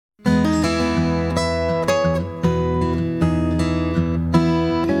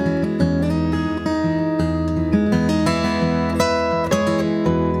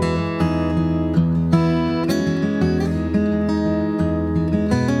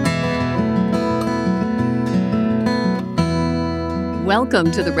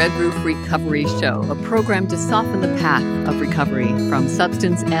Welcome to the Red Roof Recovery Show, a program to soften the path of recovery from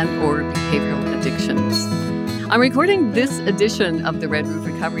substance and or behavioral addictions. I'm recording this edition of the Red Roof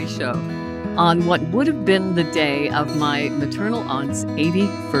Recovery Show on what would have been the day of my maternal aunt's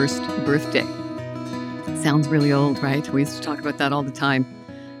 81st birthday. Sounds really old, right? We used to talk about that all the time.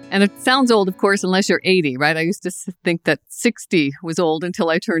 And it sounds old, of course, unless you're 80, right? I used to think that 60 was old until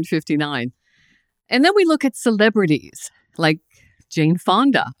I turned 59. And then we look at celebrities like Jane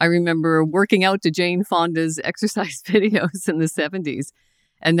Fonda. I remember working out to Jane Fonda's exercise videos in the 70s.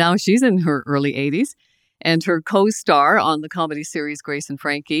 And now she's in her early 80s. And her co-star on the comedy series Grace and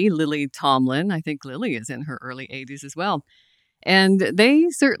Frankie, Lily Tomlin, I think Lily is in her early 80s as well. And they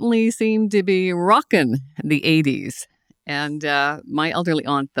certainly seem to be rocking the 80s. And my elderly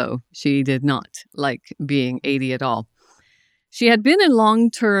aunt, though, she did not like being 80 at all. She had been in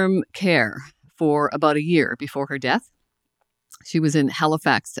long-term care for about a year before her death. She was in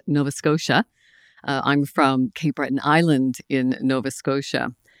Halifax, Nova Scotia. I'm from Cape Breton Island in Nova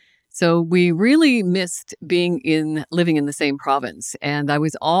Scotia. So we really missed living in the same province. And I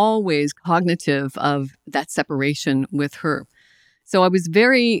was always cognitive of that separation with her. So I was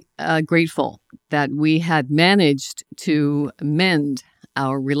very grateful that we had managed to mend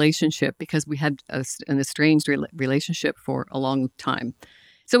our relationship because we had an estranged relationship for a long time.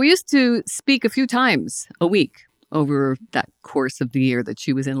 So we used to speak a few times a week over that course of the year that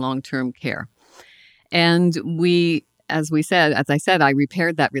she was in long-term care. And as I said, I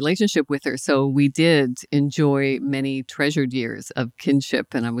repaired that relationship with her. So we did enjoy many treasured years of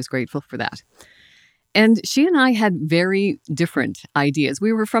kinship, and I was grateful for that. And she and I had very different ideas.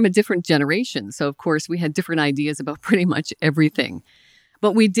 We were from a different generation. So, of course, we had different ideas about pretty much everything.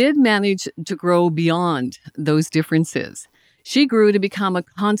 But we did manage to grow beyond those differences. She grew to become a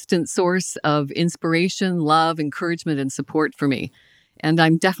constant source of inspiration, love, encouragement, and support for me. And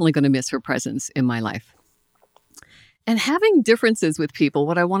I'm definitely going to miss her presence in my life. And having differences with people,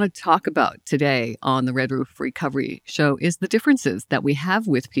 what I want to talk about today on the Red Roof Recovery Show is the differences that we have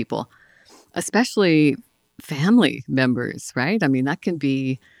with people, especially family members, right? I mean, that can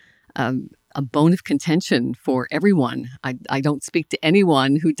be a bone of contention for everyone. I don't speak to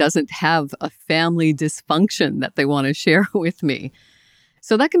anyone who doesn't have a family dysfunction that they want to share with me.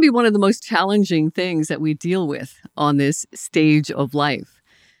 So that can be one of the most challenging things that we deal with on this stage of life.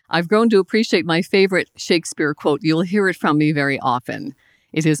 I've grown to appreciate my favorite Shakespeare quote. You'll hear it from me very often.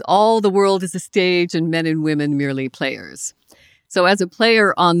 It is, "All the world is a stage and men and women merely players." So as a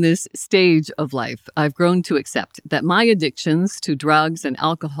player on this stage of life, I've grown to accept that my addictions to drugs and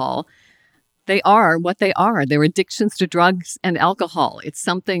alcohol, they are what they are. They're addictions to drugs and alcohol. It's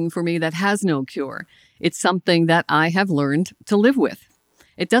something for me that has no cure. It's something that I have learned to live with.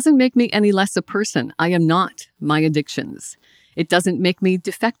 It doesn't make me any less a person. I am not my addictions. It doesn't make me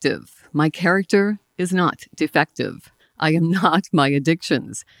defective. My character is not defective. I am not my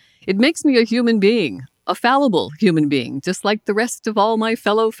addictions. It makes me a human being, a fallible human being, just like the rest of all my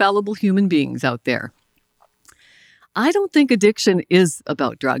fellow fallible human beings out there. I don't think addiction is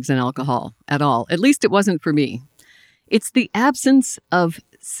about drugs and alcohol at all. At least it wasn't for me. It's the absence of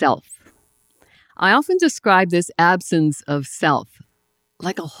self. I often describe this absence of self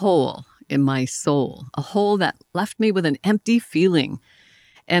like a hole in my soul, a hole that left me with an empty feeling.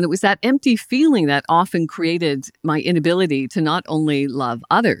 And it was that empty feeling that often created my inability to not only love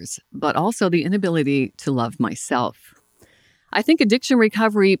others, but also the inability to love myself. I think addiction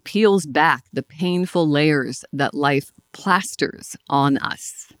recovery peels back the painful layers that life plasters on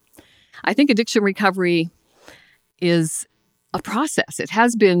us. I think addiction recovery is a process. It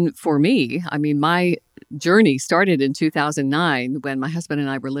has been for me. I mean, my journey started in 2009 when my husband and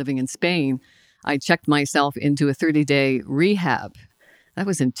I were living in Spain. I checked myself into a 30-day rehab. That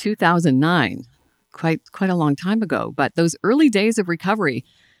was in 2009, quite a long time ago. But those early days of recovery,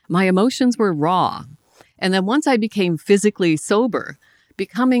 my emotions were raw. And then once I became physically sober,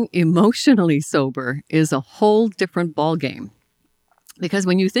 becoming emotionally sober is a whole different ballgame. Because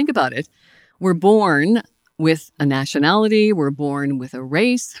when you think about it, we're born with a nationality, we're born with a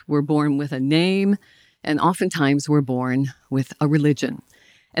race, we're born with a name, and oftentimes we're born with a religion.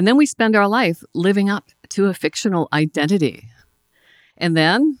 And then we spend our life living up to a fictional identity. And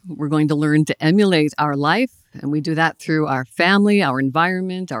then we're going to learn to emulate our life. And we do that through our family, our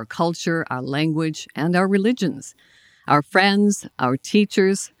environment, our culture, our language, and our religions, our friends, our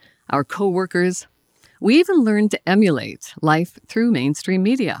teachers, our coworkers. We even learn to emulate life through mainstream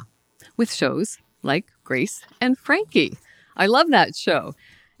media with shows like Grace and Frankie. I love that show.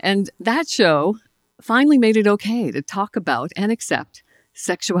 And that show finally made it okay to talk about and accept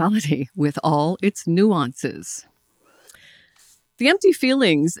sexuality with all its nuances. The empty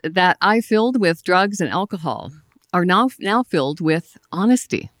feelings that I filled with drugs and alcohol are now filled with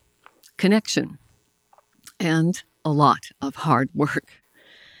honesty, connection, and a lot of hard work.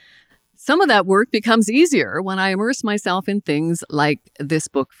 Some of that work becomes easier when I immerse myself in things like this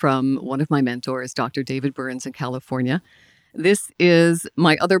book from one of my mentors, Dr. David Burns in California. This is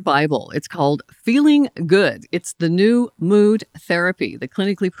my other Bible. It's called Feeling Good. It's the new mood therapy, the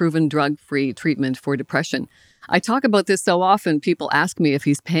clinically proven drug-free treatment for depression. I talk about this so often, people ask me if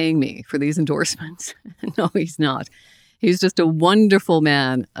he's paying me for these endorsements. No, he's not. He's just a wonderful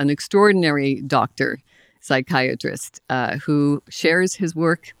man, an extraordinary doctor, psychiatrist, who shares his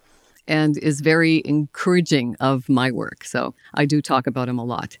work and is very encouraging of my work. So I do talk about him a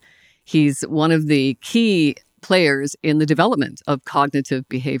lot. He's one of the key players in the development of cognitive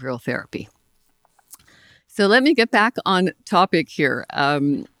behavioral therapy. So let me get back on topic here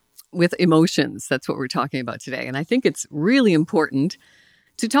with emotions. That's what we're talking about today. And I think it's really important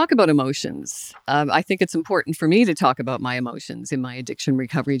to talk about emotions. I think it's important for me to talk about my emotions in my addiction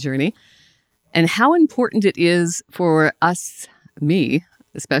recovery journey and how important it is for us, me,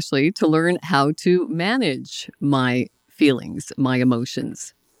 especially, to learn how to manage my feelings, my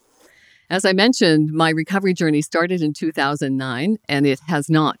emotions. As I mentioned, my recovery journey started in 2009, and it has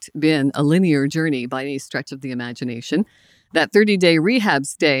not been a linear journey by any stretch of the imagination. That 30-day rehab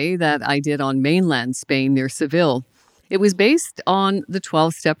stay that I did on mainland Spain near Seville, it was based on the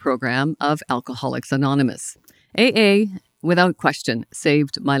 12-step program of Alcoholics Anonymous. AA, without question,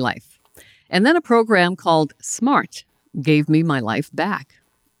 saved my life. And then a program called SMART gave me my life back.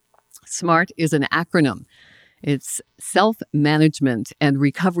 SMART is an acronym. It's self-management and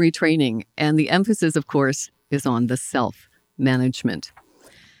recovery training, and the emphasis, of course, is on the self-management.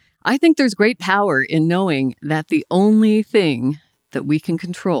 I think there's great power in knowing that the only thing that we can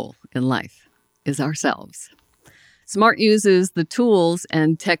control in life is ourselves. SMART uses the tools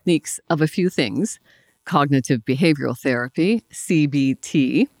and techniques of a few things: cognitive behavioral therapy,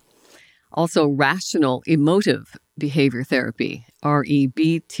 CBT, also rational emotive behavior therapy,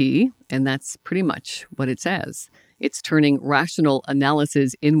 REBT, and that's pretty much what it says. It's turning rational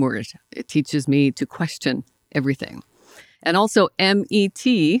analysis inward. It teaches me to question everything. And also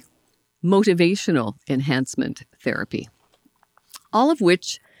MET, motivational enhancement therapy, all of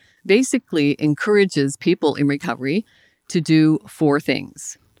which basically encourages people in recovery to do four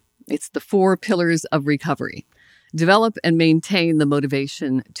things. It's the 4 pillars of recovery. Develop and maintain the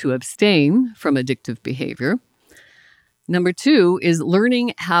motivation to abstain from addictive behavior. Number 2 is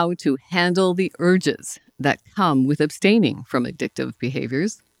learning how to handle the urges that come with abstaining from addictive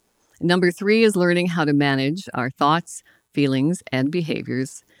behaviors. Number 3 is learning how to manage our thoughts, feelings, and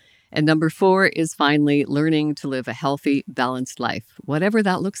behaviors. And number 4 is finally learning to live a healthy, balanced life, whatever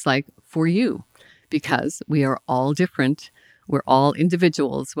that looks like for you, because we are all different. We're all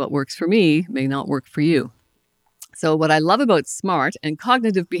individuals. What works for me may not work for you. So what I love about SMART and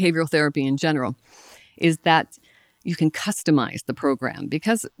cognitive behavioral therapy in general is that you can customize the program,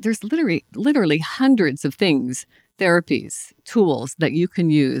 because there's literally hundreds of things, therapies, tools that you can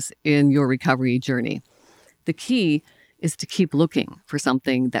use in your recovery journey. The key is to keep looking for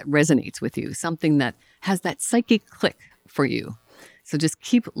something that resonates with you, something that has that psychic click for you. So just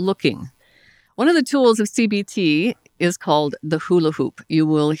keep looking. One of the tools of CBT is called the hula hoop. You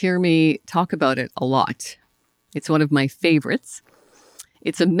will hear me talk about it a lot. It's one of my favorites.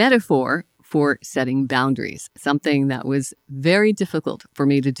 It's a metaphor for setting boundaries, something that was very difficult for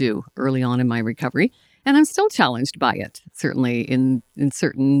me to do early on in my recovery. And I'm still challenged by it, certainly in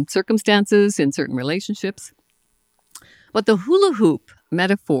certain circumstances, in certain relationships. But the hula hoop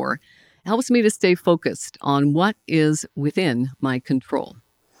metaphor helps me to stay focused on what is within my control.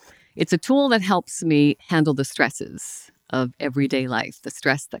 It's a tool that helps me handle the stresses of everyday life, the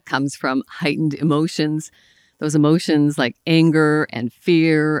stress that comes from heightened emotions, those emotions like anger and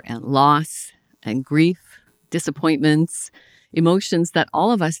fear and loss and grief, disappointments, emotions that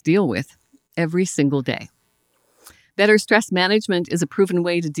all of us deal with every single day. Better stress management is a proven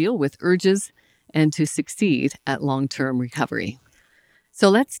way to deal with urges and to succeed at long-term recovery. So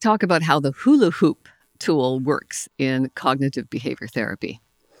let's talk about how the hula hoop tool works in cognitive behavior therapy.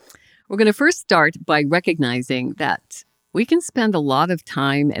 We're going to first start by recognizing that we can spend a lot of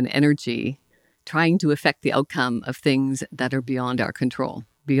time and energy trying to affect the outcome of things that are beyond our control,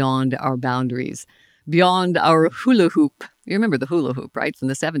 beyond our boundaries, beyond our hula hoop. You remember the hula hoop, right, from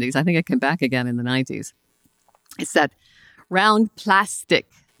the 70s? I think it came back again in the 90s. It's that round plastic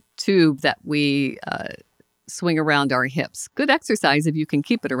tube that we swing around our hips. Good exercise if you can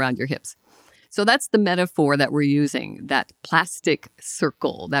keep it around your hips. So that's the metaphor that we're using, that plastic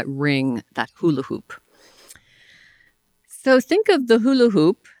circle, that ring, that hula hoop. So think of the hula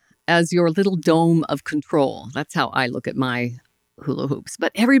hoop as your little dome of control. That's how I look at my hula hoops.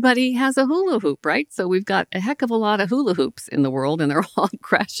 But everybody has a hula hoop, right? So we've got a heck of a lot of hula hoops in the world, and they're all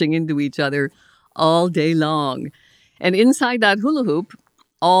crashing into each other all day long. And inside that hula hoop,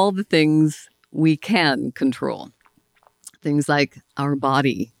 all the things we can control. Things like our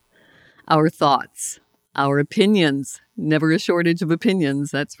body, our thoughts, our opinions, never a shortage of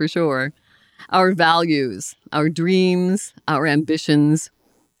opinions, that's for sure, our values, our dreams, our ambitions,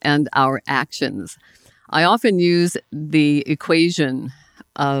 and our actions. I often use the equation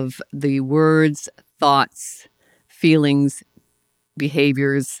of the words, thoughts, feelings,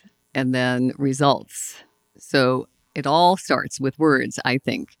 behaviors, and then results. So it all starts with words, I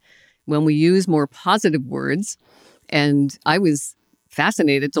think. When we use more positive words, and I was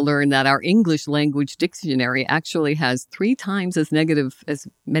fascinated to learn that our English language dictionary actually has 3 times as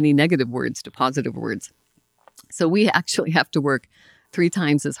many negative words to positive words. So we actually have to work 3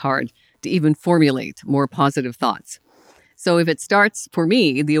 times as hard to even formulate more positive thoughts. So if it starts, for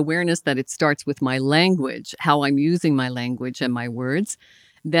me, the awareness that it starts with my language, how I'm using my language and my words,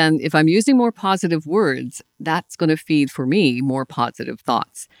 then if I'm using more positive words, that's going to feed for me more positive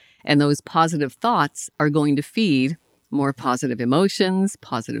thoughts. And those positive thoughts are going to feed more positive emotions,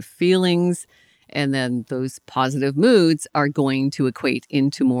 positive feelings, and then those positive moods are going to equate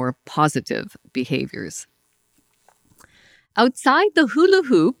into more positive behaviors. Outside the hula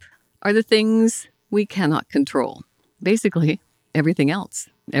hoop are the things we cannot control. Basically, everything else,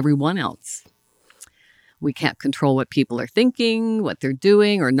 everyone else. We can't control what people are thinking, what they're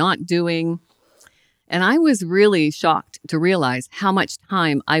doing or not doing. And I was really shocked to realize how much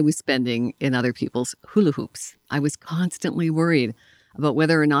time I was spending in other people's hula hoops. I was constantly worried about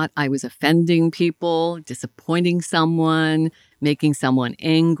whether or not I was offending people, disappointing someone, making someone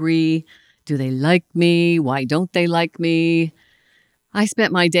angry. Do they like me? Why don't they like me? I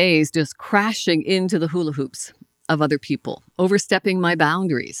spent my days just crashing into the hula hoops of other people, overstepping my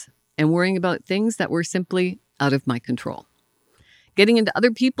boundaries and worrying about things that were simply out of my control. Getting into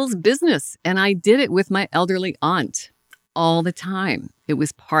other people's business, and I did it with my elderly aunt all the time. It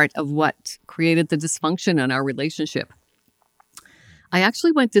was part of what created the dysfunction in our relationship. I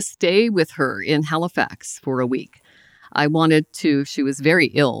actually went to stay with her in Halifax for a week. She was very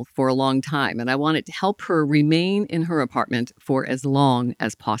ill for a long time, and I wanted to help her remain in her apartment for as long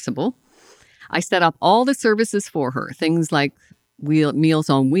as possible. I set up all the services for her, things like Meals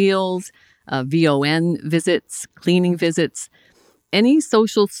on Wheels, VON visits, cleaning visits, any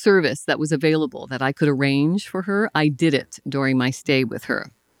social service that was available that I could arrange for her, I did it during my stay with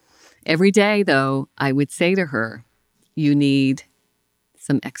her. Every day, though, I would say to her, "You need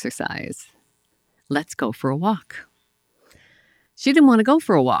some exercise. Let's go for a walk." She didn't want to go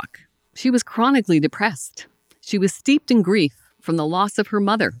for a walk. She was chronically depressed. She was steeped in grief from the loss of her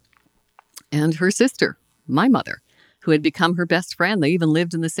mother and her sister, my mother, who had become her best friend. They even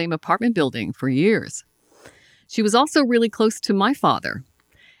lived in the same apartment building for years. She was also really close to my father,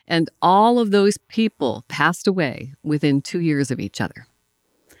 and all of those people passed away within 2 years of each other.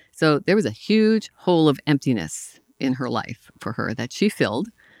 So there was a huge hole of emptiness in her life for her that she filled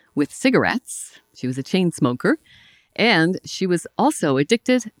with cigarettes. She was a chain smoker, and she was also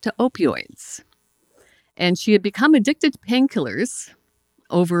addicted to opioids. And she had become addicted to painkillers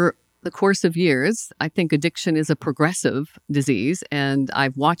over the course of years. I think addiction is a progressive disease, and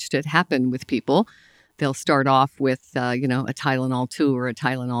I've watched it happen with people. They'll start off with, a Tylenol 2 or a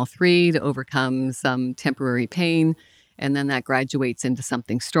Tylenol 3 to overcome some temporary pain, and then that graduates into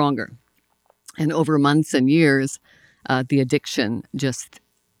something stronger. And over months and years, the addiction just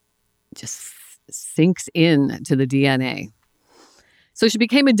sinks in to the DNA. So she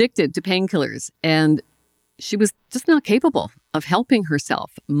became addicted to painkillers, and she was just not capable of helping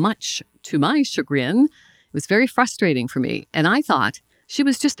herself, much to my chagrin. It was very frustrating for me, and I thought she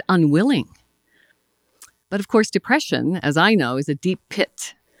was just unwilling. But of course, depression, as I know, is a deep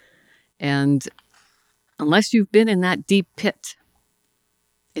pit. And unless you've been in that deep pit,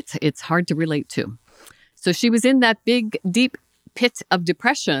 it's hard to relate to. So she was in that big, deep pit of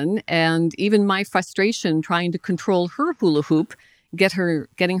depression, and even my frustration trying to control her hula hoop,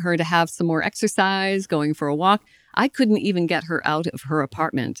 getting her to have some more exercise, going for a walk. I couldn't even get her out of her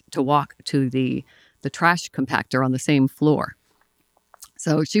apartment to walk to the trash compactor on the same floor.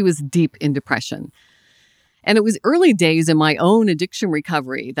 So she was deep in depression. And it was early days in my own addiction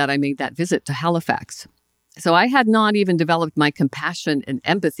recovery that I made that visit to Halifax. So I had not even developed my compassion and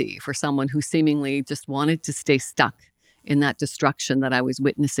empathy for someone who seemingly just wanted to stay stuck in that destruction that I was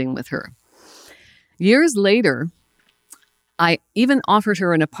witnessing with her. Years later, I even offered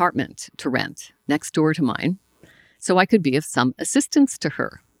her an apartment to rent next door to mine. so I could be of some assistance to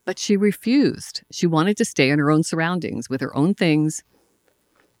her. But she refused. She wanted to stay in her own surroundings with her own things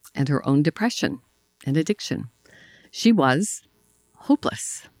and her own depression and addiction. She was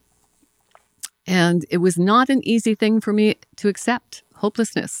hopeless. And it was not an easy thing for me to accept,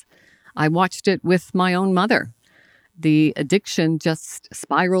 hopelessness. I watched it with my own mother. The addiction just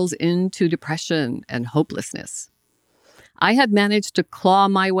spirals into depression and hopelessness. I had managed to claw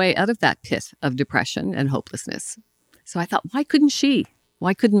my way out of that pit of depression and hopelessness. So I thought, why couldn't she?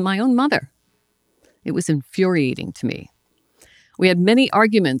 Why couldn't my own mother? It was infuriating to me. We had many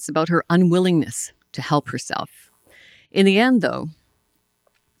arguments about her unwillingness to help herself. In the end, though,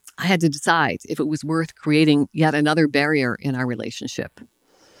 I had to decide if it was worth creating yet another barrier in our relationship.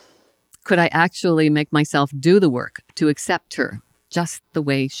 Could I actually make myself do the work to accept her just the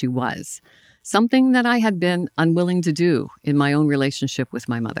way she was? Something that I had been unwilling to do in my own relationship with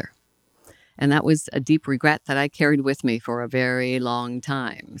my mother. And that was a deep regret that I carried with me for a very long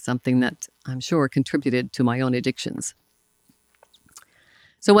time, something that I'm sure contributed to my own addictions.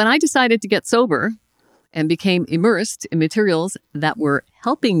 So when I decided to get sober and became immersed in materials that were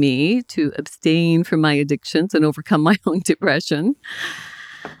helping me to abstain from my addictions and overcome my own depression,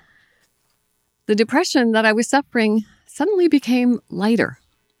 the depression that I was suffering suddenly became lighter.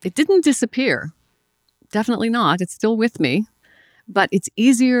 It didn't disappear. Definitely not. It's still with me, but it's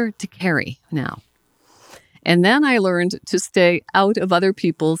easier to carry now. And then I learned to stay out of other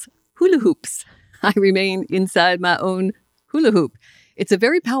people's hula hoops. I remain inside my own hula hoop. It's a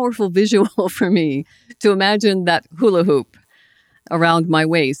very powerful visual for me to imagine that hula hoop around my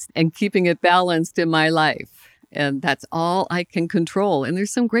waist and keeping it balanced in my life. And that's all I can control. And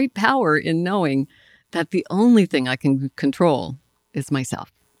there's some great power in knowing that the only thing I can control is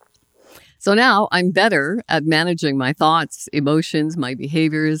myself. So now I'm better at managing my thoughts, emotions, my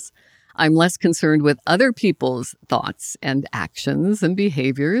behaviors. I'm less concerned with other people's thoughts and actions and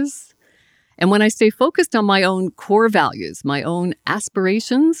behaviors. And when I stay focused on my own core values, my own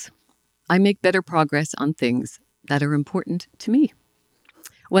aspirations, I make better progress on things that are important to me.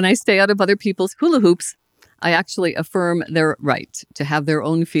 When I stay out of other people's hula hoops, I actually affirm their right to have their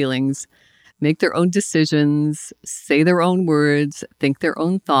own feelings, make their own decisions, say their own words, think their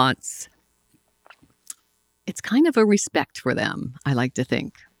own thoughts. It's kind of a respect for them, I like to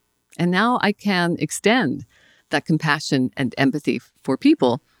think. And now I can extend that compassion and empathy for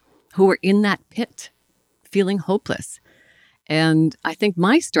people who are in that pit, feeling hopeless. And I think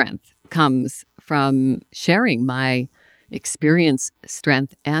my strength comes from sharing my experience,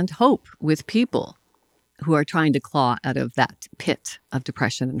 strength, and hope with people who are trying to claw out of that pit of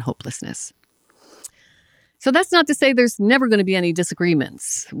depression and hopelessness. So that's not to say there's never going to be any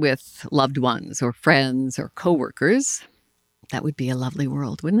disagreements with loved ones or friends or coworkers. That would be a lovely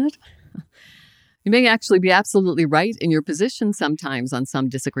world, wouldn't it? You may actually be absolutely right in your position sometimes on some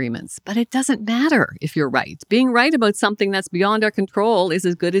disagreements, but it doesn't matter if you're right. Being right about something that's beyond our control is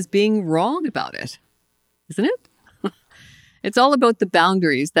as good as being wrong about it, isn't it? It's all about the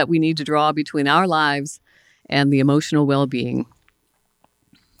boundaries that we need to draw between our lives and the emotional well-being,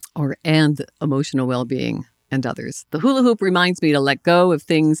 and others. The hula hoop reminds me to let go of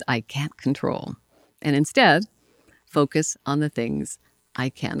things I can't control and instead focus on the things I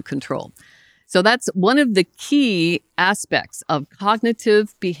can control. So that's one of the key aspects of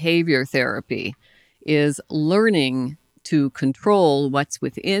cognitive behavior therapy, is learning to control what's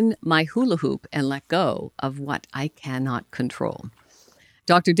within my hula hoop and let go of what I cannot control.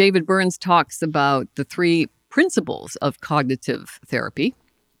 Dr. David Burns talks about the 3 principles of cognitive therapy.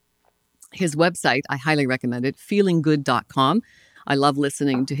 His website, I highly recommend it, feelinggood.com. I love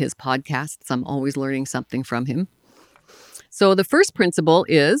listening to his podcasts. I'm always learning something from him. So the first principle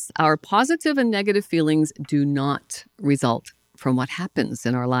is our positive and negative feelings do not result from what happens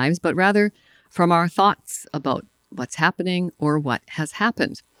in our lives, but rather from our thoughts about what's happening or what has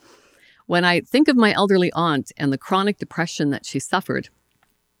happened. When I think of my elderly aunt and the chronic depression that she suffered,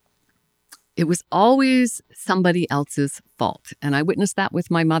 it was always somebody else's fault. And I witnessed that with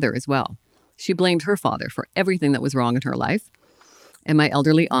my mother as well. She blamed her father for everything that was wrong in her life. And my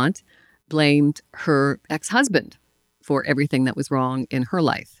elderly aunt blamed her ex-husband for everything that was wrong in her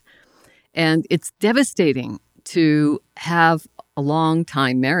life. And it's devastating to have a long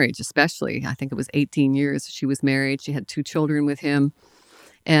time marriage, especially. I think it was 18 years she was married. She had 2 children with him.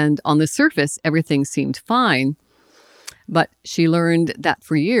 And on the surface, everything seemed fine. But she learned that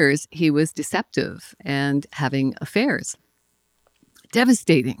for years, he was deceptive and having affairs.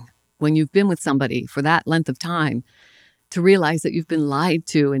 Devastating when you've been with somebody for that length of time to realize that you've been lied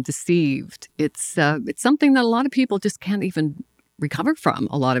to and deceived. It's something that a lot of people just can't even recover from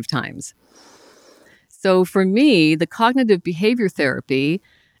a lot of times. So for me, the cognitive behavior therapy,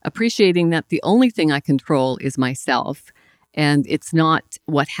 appreciating that the only thing I control is myself, and it's not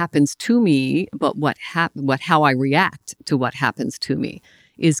what happens to me, but how I react to what happens to me,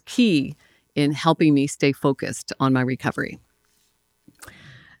 is key in helping me stay focused on my recovery.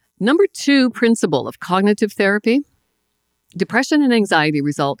 Number 2 principle of cognitive therapy: depression and anxiety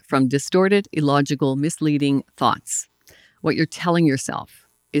result from distorted, illogical, misleading thoughts. What you're telling yourself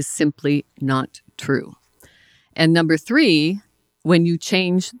is simply not true. And number 3, when you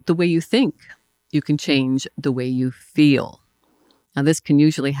change the way you think, you can change the way you feel. Now, this can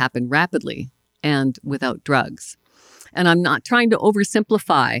usually happen rapidly and without drugs. And I'm not trying to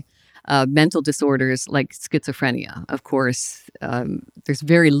oversimplify mental disorders like schizophrenia. Of course, there's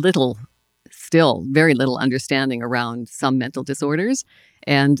very little understanding around some mental disorders,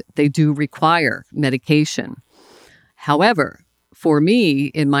 and they do require medication. However, for me,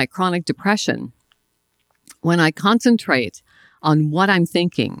 in my chronic depression, when I concentrate on what I'm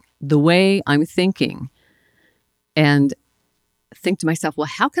thinking, the way I'm thinking, and think to myself, well,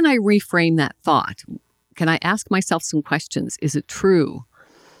 how can I reframe that thought? Can I ask myself some questions? Is it true?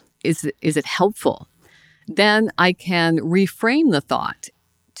 Is it helpful? Then I can reframe the thought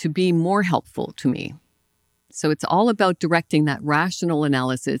to be more helpful to me. So it's all about directing that rational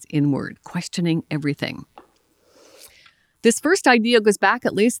analysis inward, questioning everything. This first idea goes back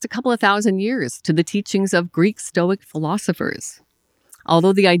at least a couple of thousand years to the teachings of Greek Stoic philosophers.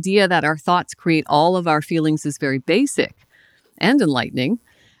 Although the idea that our thoughts create all of our feelings is very basic and enlightening,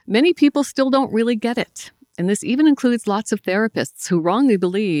 many people still don't really get it. And this even includes lots of therapists who wrongly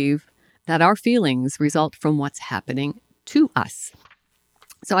believe that our feelings result from what's happening to us.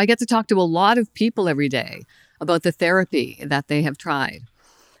 So I get to talk to a lot of people every day about the therapy that they have tried.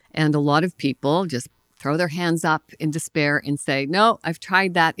 And a lot of people just throw their hands up in despair and say, no, I've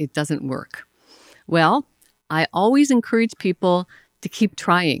tried that, it doesn't work. Well, I always encourage people to keep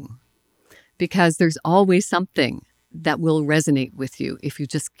trying, because there's always something that will resonate with you if you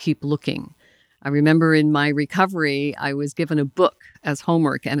just keep looking. I remember in my recovery, I was given a book as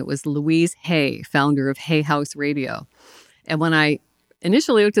homework, and it was Louise Hay, founder of Hay House Radio. And when I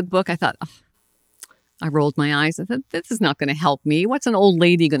initially looked at the book, I thought, I rolled my eyes. I thought, this is not going to help me. What's an old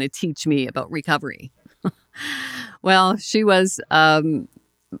lady going to teach me about recovery? Well, she was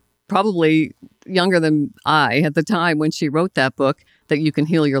probably younger than I at the time when she wrote that book, That You Can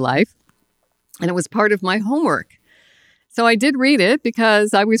Heal Your Life. And it was part of my homework. So I did read it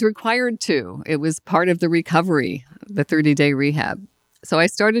because I was required to. It was part of the recovery, the 30-day rehab. So I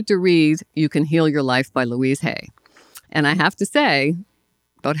started to read You Can Heal Your Life by Louise Hay. And I have to say,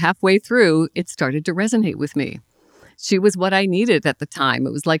 about halfway through, it started to resonate with me. She was what I needed at the time.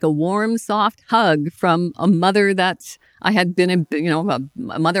 It was like a warm, soft hug from a mother that I had been,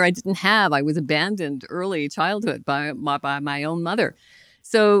 a mother I didn't have. I was abandoned early childhood by my own mother.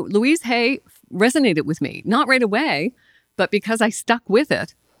 So Louise Hay resonated with me, not right away, but because I stuck with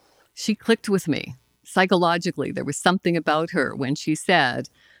it, she clicked with me. Psychologically, there was something about her when she said,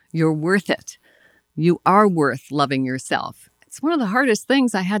 you're worth it. You are worth loving yourself. It's one of the hardest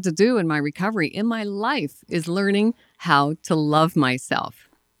things I had to do in my recovery in my life, is learning how to love myself.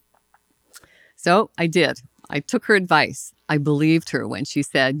 So I did. I took her advice. I believed her when she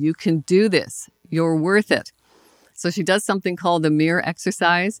said, you can do this. You're worth it. So she does something called the mirror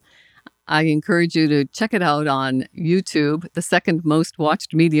exercise. I encourage you to check it out on YouTube, the second most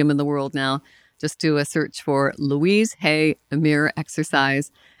watched medium in the world now. Just do a search for Louise Hay, the mirror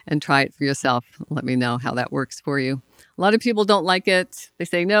exercise, and try it for yourself. Let me know how that works for you. A lot of people don't like it. They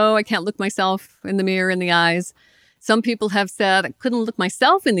say, no, I can't look myself in the mirror in the eyes. Some people have said, I couldn't look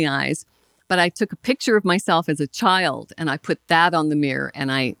myself in the eyes, but I took a picture of myself as a child and I put that on the mirror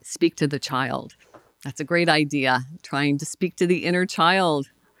and I speak to the child. That's a great idea, trying to speak to the inner child.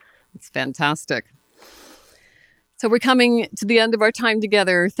 It's fantastic. So we're coming to the end of our time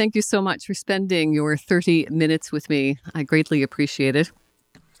together. Thank you so much for spending your 30 minutes with me. I greatly appreciate it.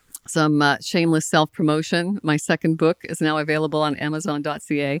 Some shameless self-promotion. My second book is now available on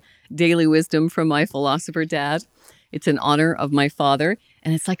Amazon.ca, Daily Wisdom from My Philosopher Dad. It's in honor of my father,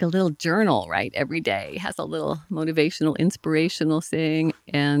 and it's like a little journal, right? Every day has a little motivational, inspirational thing,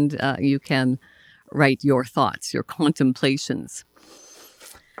 and you can write your thoughts, your contemplations.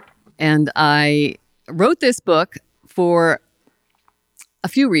 And I wrote this book for a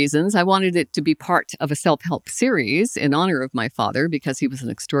few reasons. I wanted it to be part of a self-help series in honor of my father because he was an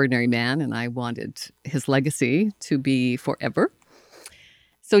extraordinary man and I wanted his legacy to be forever.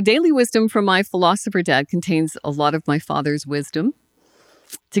 So Daily Wisdom from My Philosopher Dad contains a lot of my father's wisdom,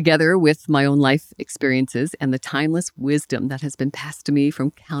 together with my own life experiences and the timeless wisdom that has been passed to me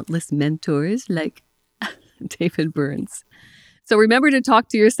from countless mentors like David Burns. So remember to talk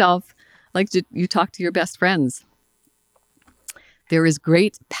to yourself like you talk to your best friends. There is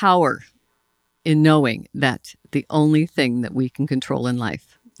great power in knowing that the only thing that we can control in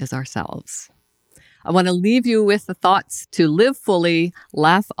life is ourselves. I want to leave you with the thoughts to live fully,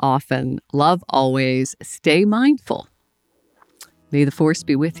 laugh often, love always, stay mindful. May the force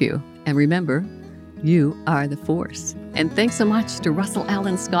be with you. And remember, you are the force. And thanks so much to Russell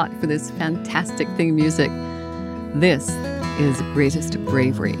Allen Scott for this fantastic theme music. This is Greatest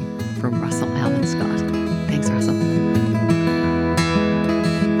Bravery from Russell Allen Scott. Thanks, Russell.